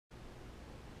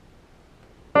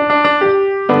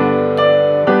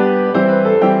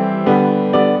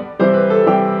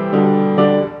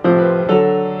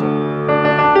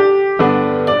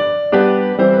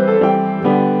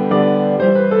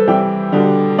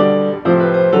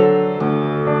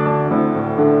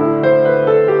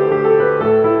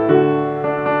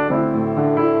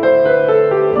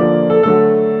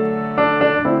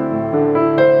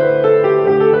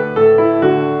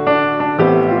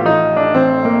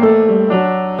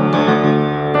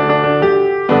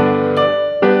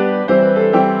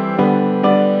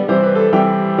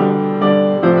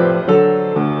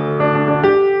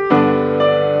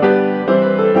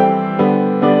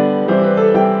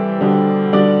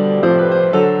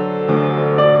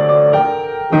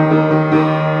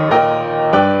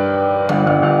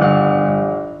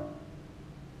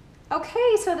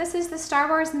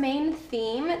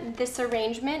this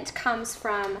arrangement comes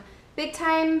from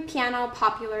BigTime Piano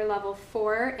Popular Level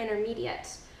 4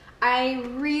 Intermediate. I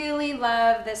really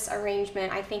love this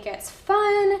arrangement. I think it's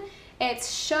fun,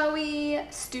 it's showy,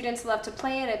 students love to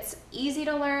play it, it's easy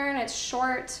to learn, it's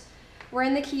short. We're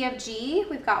in the key of G.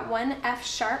 We've got one F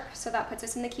sharp, so that puts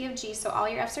us in the key of G, so all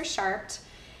your Fs are sharped.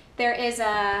 There is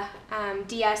a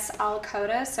DS al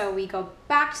coda, so we go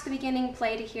back to the beginning,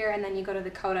 play to here, and then you go to the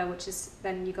coda, which is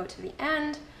then you go to the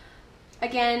end.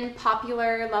 Again,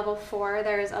 Popular Level 4.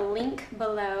 There's a link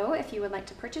below if you would like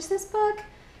to purchase this book.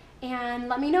 And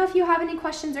let me know if you have any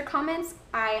questions or comments.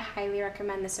 I highly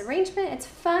recommend this arrangement. It's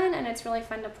fun and it's really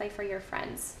fun to play for your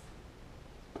friends.